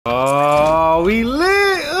Oh, we lit.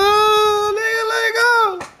 Oh, nigga, let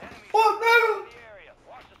go. Fuck, nigga.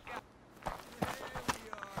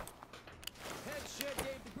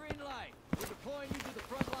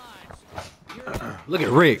 Look at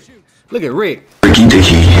Rick. Look at Rick. Ricky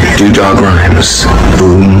Dicky, Doodah Grimes,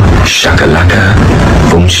 boom, shakalaka,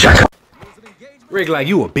 boom shaka. Rick like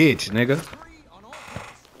you a bitch, nigga.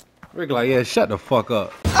 Rick like, yeah, shut the fuck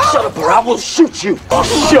up. Shut up or I will shoot you. Oh,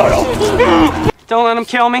 shut up. Don't let him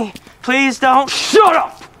kill me. Please don't. Shut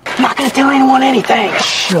up. I'm not gonna tell anyone anything.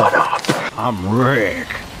 Shut up. I'm Rick.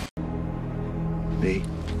 Me?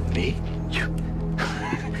 Me?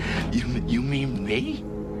 You mean me?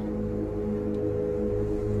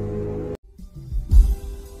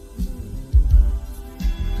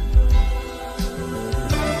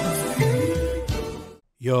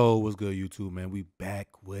 Yo, what's good, YouTube, man? We back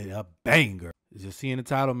with a banger. Just seeing the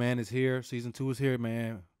title, man. It's here. Season 2 is here,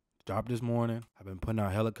 man. Dropped this morning. I've been putting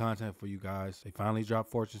out hella content for you guys. They finally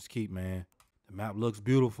dropped Fortune's Keep, man. The map looks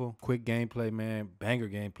beautiful. Quick gameplay, man. Banger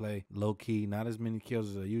gameplay. Low key. Not as many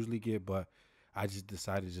kills as I usually get, but I just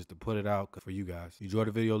decided just to put it out for you guys. If you enjoyed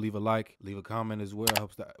the video, leave a like. Leave a comment as well.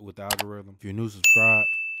 Helps with the algorithm. If you're new, subscribe.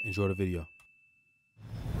 Enjoy the video.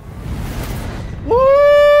 Woo!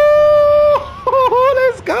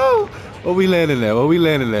 Let's go. What we landing at? What we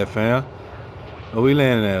landing at, fam? What we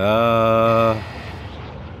landing at?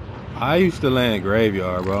 I used to land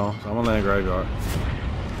graveyard, bro. So I'm gonna land graveyard.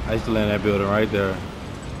 I used to land that building right there.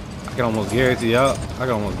 I can almost guarantee y'all. I can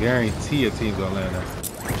almost guarantee a team's gonna land there.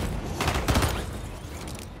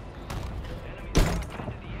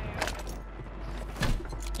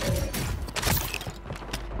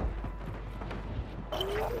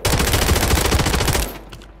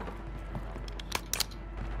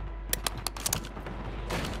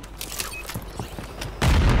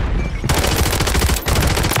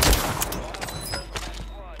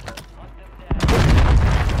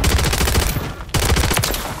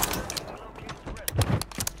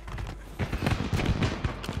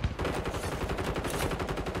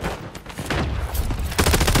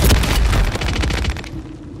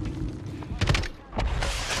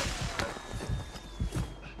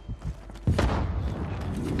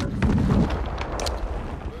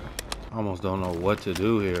 Almost don't know what to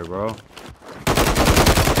do here, bro. Okay,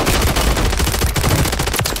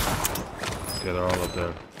 they're all up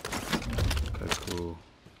there. Okay, cool.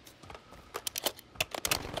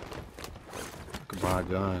 I can buy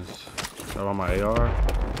guns. Is that on my AR?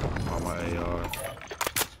 On my AR.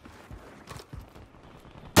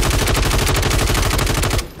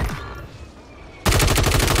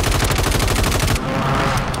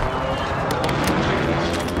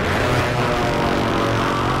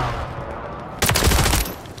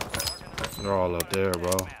 They're all up there,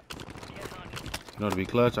 bro. You know, to be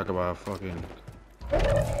clutch, I could buy a fucking...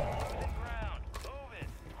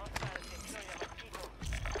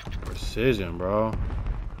 Precision, bro.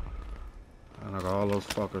 I knock all those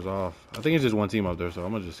fuckers off. I think it's just one team up there, so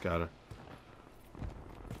I'm gonna just scatter.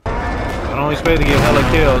 I don't expect to get hella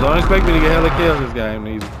kills. I don't expect me to get hella kills this game,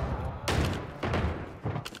 either.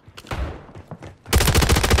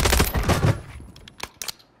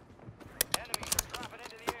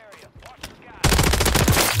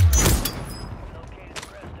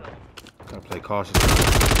 Play cautious.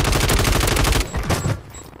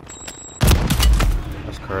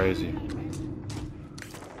 That's crazy.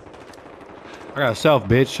 I got a self,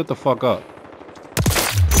 bitch. Shut the fuck up.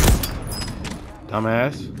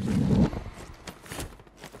 Dumbass.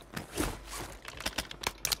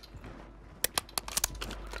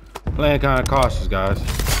 Playing kind of cautious, guys.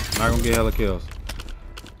 Not gonna get hella kills.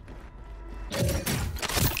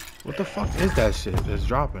 What the fuck is that shit that's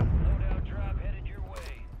dropping?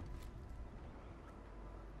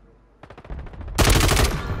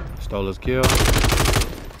 Stole his kill.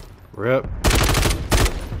 Rip.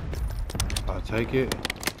 I'll take it.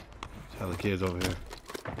 Tell the kids over here.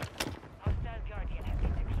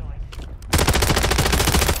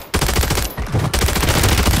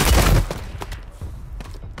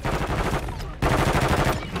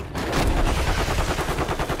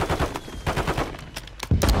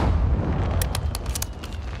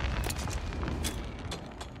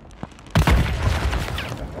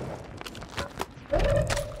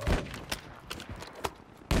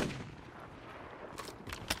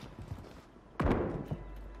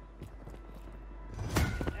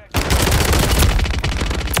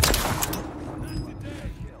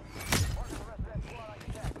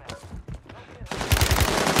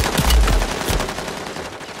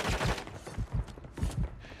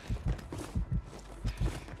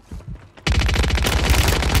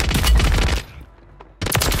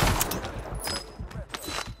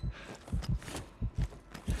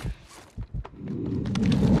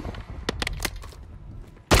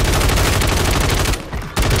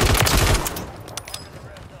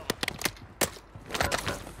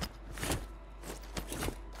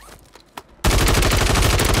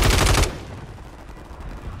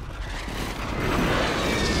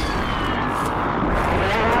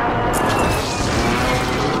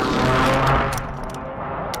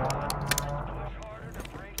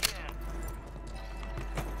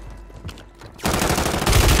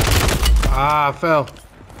 Ah, I fell.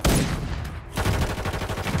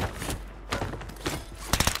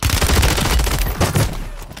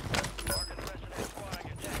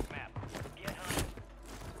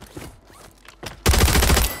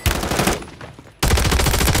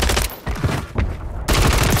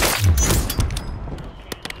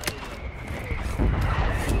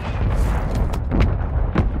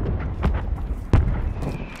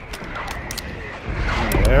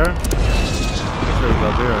 There? Sure he's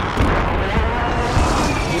up there.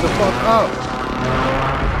 Get the fuck up!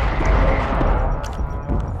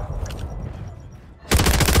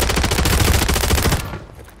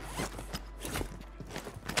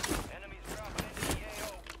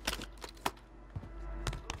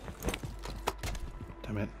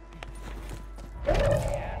 Damn it.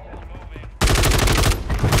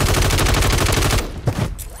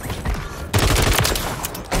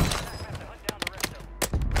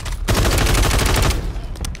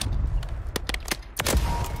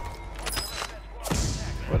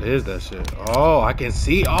 What is that shit? Oh, I can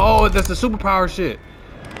see. Oh, that's the superpower shit.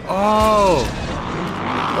 Oh.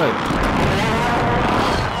 Wait.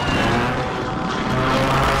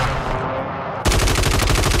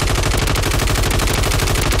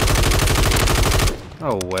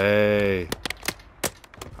 No way.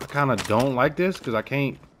 I kind of don't like this because I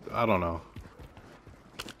can't. I don't know.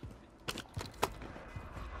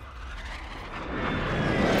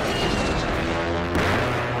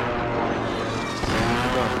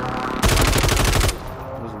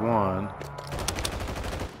 One.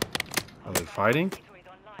 Are they fighting?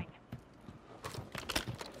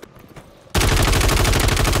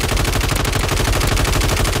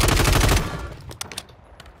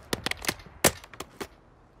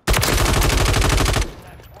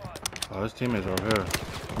 Oh, his teammates are over here.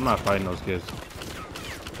 I'm not fighting those kids.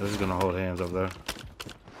 They're just gonna hold hands up there.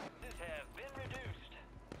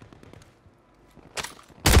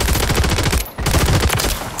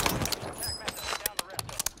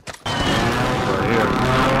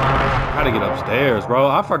 To get upstairs, bro.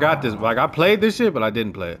 I forgot this. Like, I played this shit, but I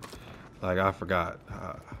didn't play it. Like, I forgot.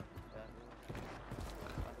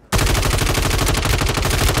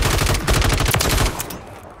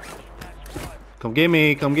 Come get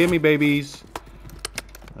me, babies.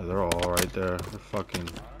 Oh, they're all right there. They're fucking.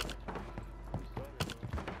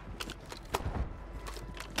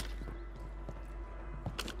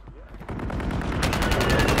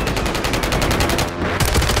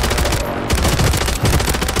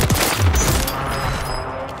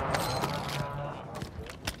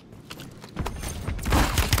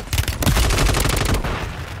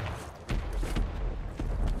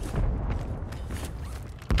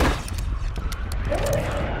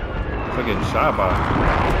 They're getting shot by.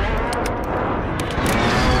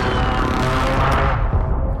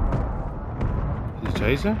 He's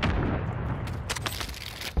chasing?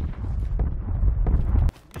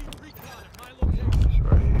 He's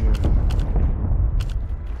right here.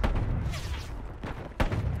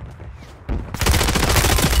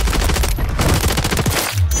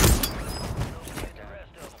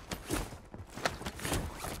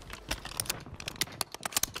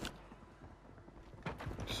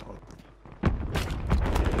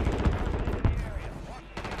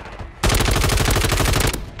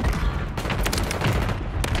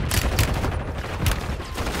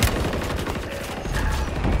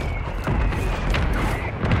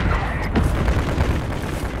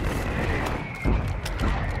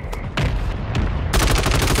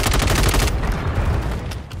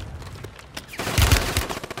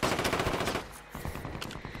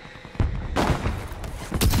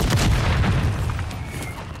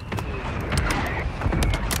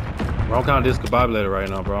 I'm kind of discombobulated right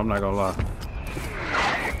now, bro. I'm not gonna lie.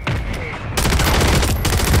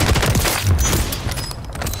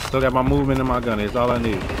 Still got my movement in my gun. It's all I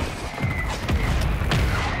need.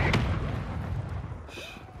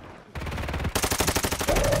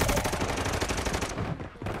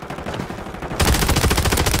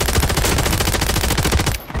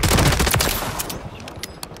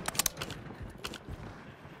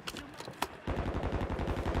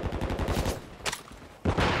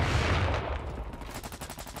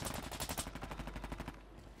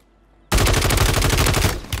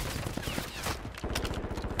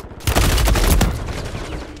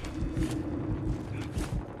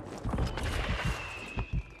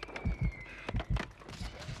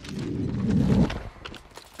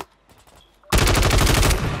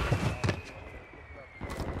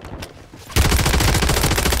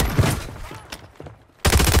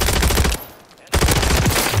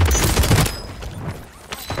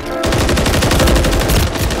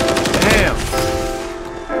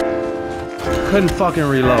 couldn't fucking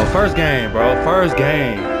reload. First game, bro. First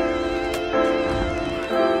game.